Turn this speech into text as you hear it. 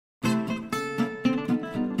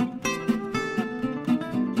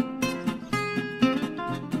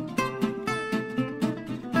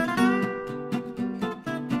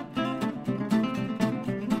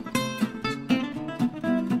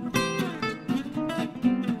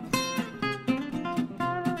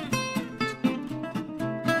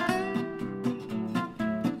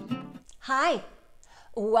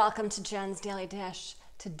Welcome to Jen's Daily Dish.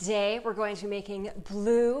 Today we're going to be making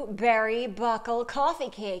Blueberry Buckle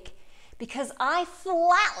Coffeecake because I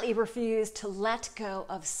flatly refuse to let go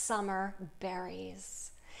of summer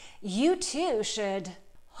berries. You too should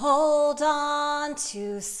hold on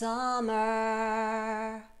to summer.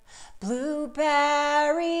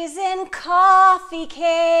 Blueberries in coffee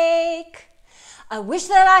cake. I wish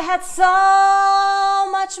that I had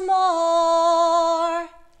so much more.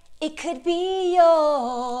 It could be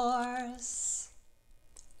yours.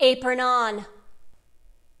 Apron on.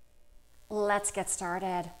 Let's get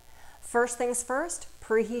started. First things first,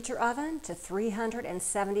 preheat your oven to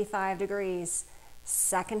 375 degrees.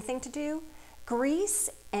 Second thing to do,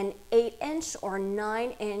 grease an 8-inch or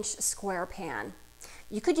 9-inch square pan.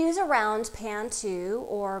 You could use a round pan too,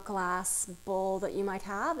 or glass bowl that you might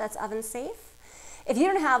have that's oven safe. If you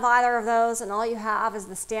don't have either of those and all you have is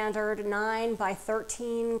the standard 9 by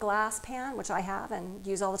 13 glass pan, which I have and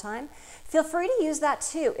use all the time, feel free to use that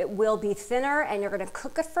too. It will be thinner and you're going to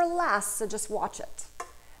cook it for less, so just watch it.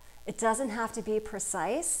 It doesn't have to be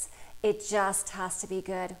precise, it just has to be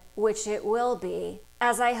good, which it will be.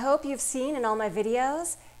 As I hope you've seen in all my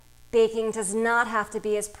videos, baking does not have to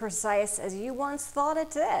be as precise as you once thought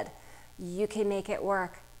it did. You can make it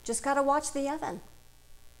work. Just got to watch the oven.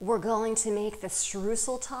 We're going to make the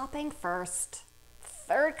streusel topping first.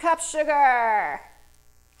 1/3 cup sugar,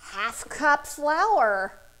 1/2 cup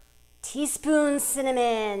flour, teaspoon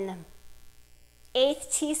cinnamon,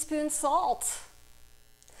 1/8 teaspoon salt,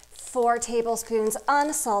 4 tablespoons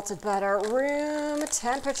unsalted butter, room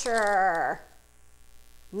temperature.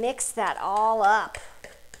 Mix that all up.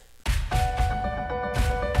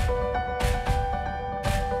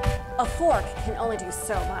 A fork can only do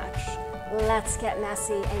so much. Let's get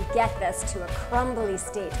messy and get this to a crumbly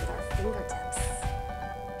state with our fingertips.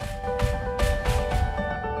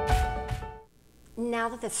 Now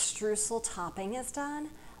that the streusel topping is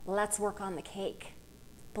done, let's work on the cake.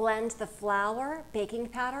 Blend the flour, baking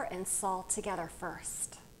powder, and salt together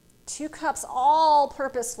first. 2 cups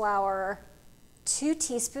all-purpose flour, 2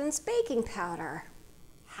 teaspoons baking powder,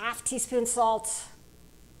 1/2 teaspoon salt.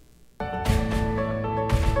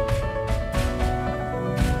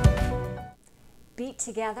 Beat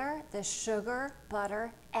together the sugar,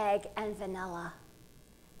 butter, egg, and vanilla.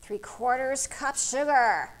 3/4 cup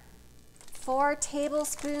sugar, 4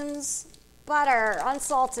 tablespoons butter,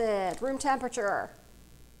 unsalted, room temperature,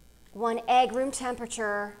 1 egg, room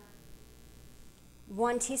temperature,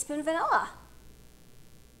 1 teaspoon vanilla.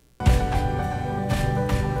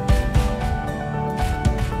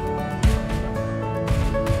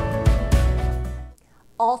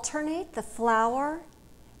 Alternate the flour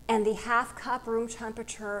and the 1/2 cup room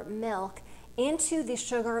temperature milk into the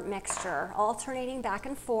sugar mixture, alternating back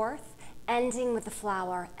and forth, ending with the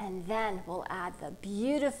flour, and then we'll add the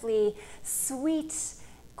beautifully sweet,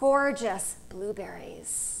 gorgeous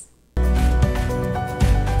blueberries.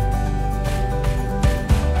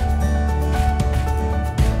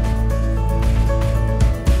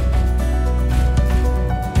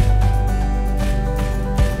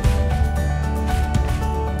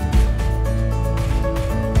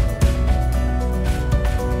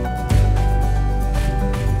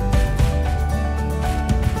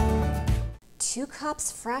 2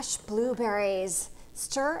 cups fresh blueberries.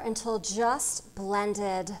 Stir until just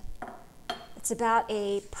blended. It's about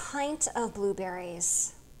a pint of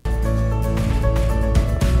blueberries.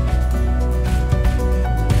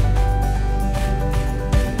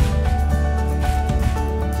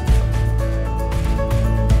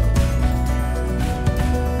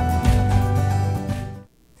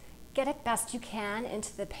 Get it best you can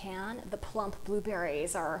into the pan. The plump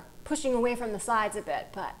blueberries are pushing away from the sides a bit,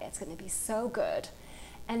 but it's going to be so good.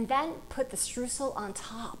 And then put the streusel on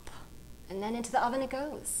top, and then into the oven it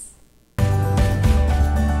goes.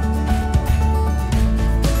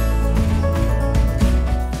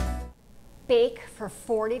 Bake for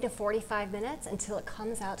 40 to 45 minutes until it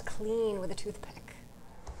comes out clean with a toothpick.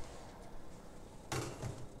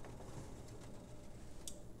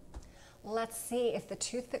 Let's see if the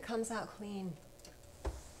toothpick comes out clean.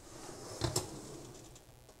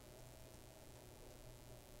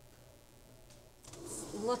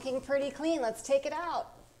 It's looking pretty clean. Let's take it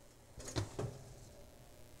out.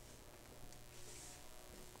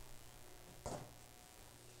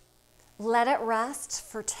 Let it rest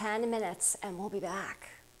for 10 minutes and we'll be back.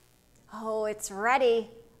 Oh, it's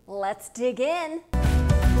ready. Let's dig in.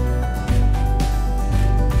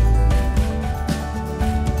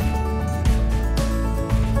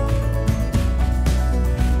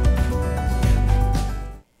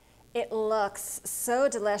 looks so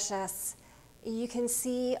delicious. You can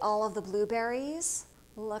see all of the blueberries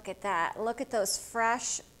Look at that. Look at those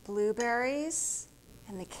fresh blueberries.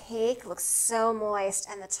 And the cake looks so moist.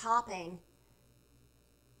 And the topping,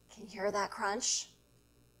 can you hear that crunch?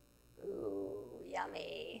 Ooh,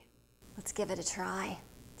 yummy. Let's give it a try.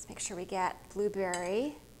 Let's make sure we get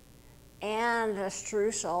blueberry and a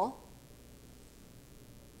streusel.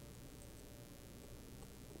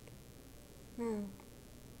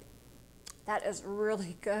 That is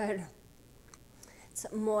really good. It's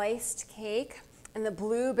a moist cake, and the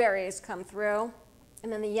blueberries come through,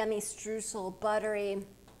 and then the yummy streusel, buttery,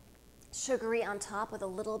 sugary on top with a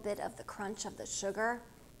little bit of the crunch of the sugar.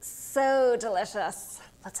 So delicious.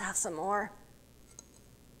 Let's have some more.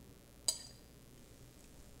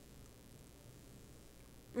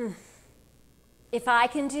 If I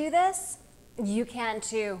can do this, you can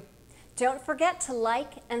too. Don't forget to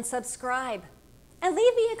like and subscribe. And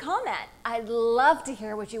leave me a comment. I'd love to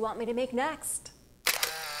hear what you want me to make next.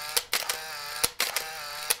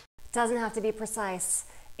 Doesn't have to be precise.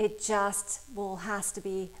 It just has to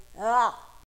be,